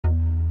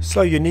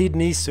So you need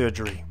knee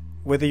surgery.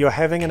 Whether you're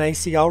having an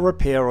ACL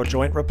repair or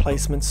joint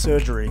replacement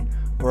surgery,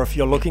 or if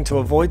you're looking to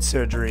avoid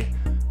surgery,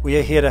 we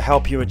are here to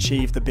help you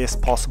achieve the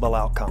best possible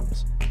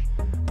outcomes.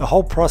 The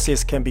whole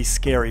process can be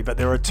scary, but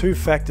there are two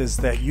factors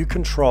that you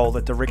control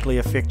that directly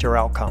affect your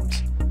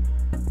outcomes: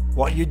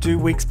 what you do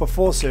weeks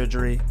before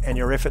surgery and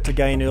your effort to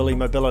gain early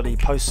mobility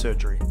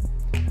post-surgery.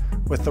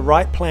 With the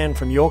right plan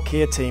from your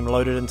care team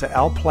loaded into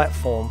our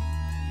platform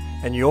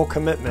and your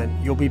commitment,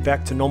 you'll be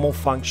back to normal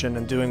function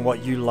and doing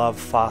what you love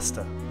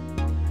faster.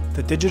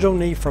 The Digital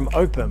Knee from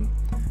OPUM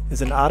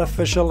is an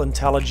artificial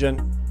intelligent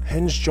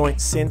hinge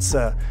joint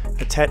sensor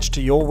attached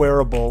to your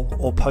wearable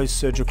or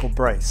post-surgical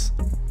brace.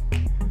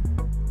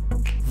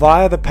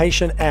 Via the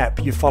patient app,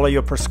 you follow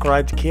your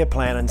prescribed care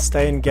plan and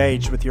stay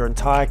engaged with your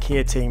entire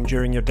care team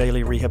during your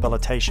daily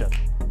rehabilitation.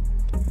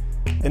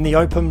 In the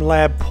OPUM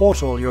Lab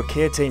portal, your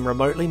care team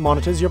remotely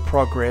monitors your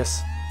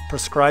progress,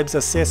 prescribes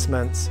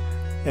assessments,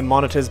 and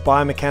monitors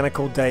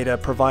biomechanical data,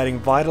 providing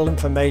vital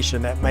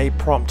information that may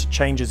prompt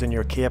changes in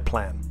your care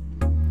plan.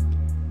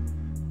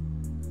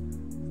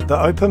 The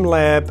OPUM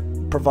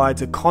Lab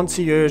provides a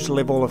concierge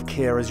level of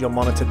care as you're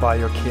monitored by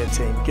your care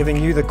team,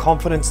 giving you the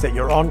confidence that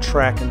you're on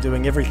track and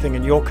doing everything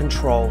in your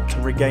control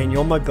to regain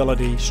your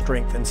mobility,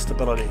 strength, and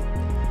stability.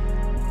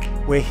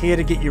 We're here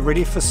to get you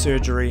ready for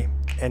surgery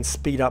and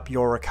speed up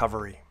your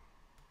recovery.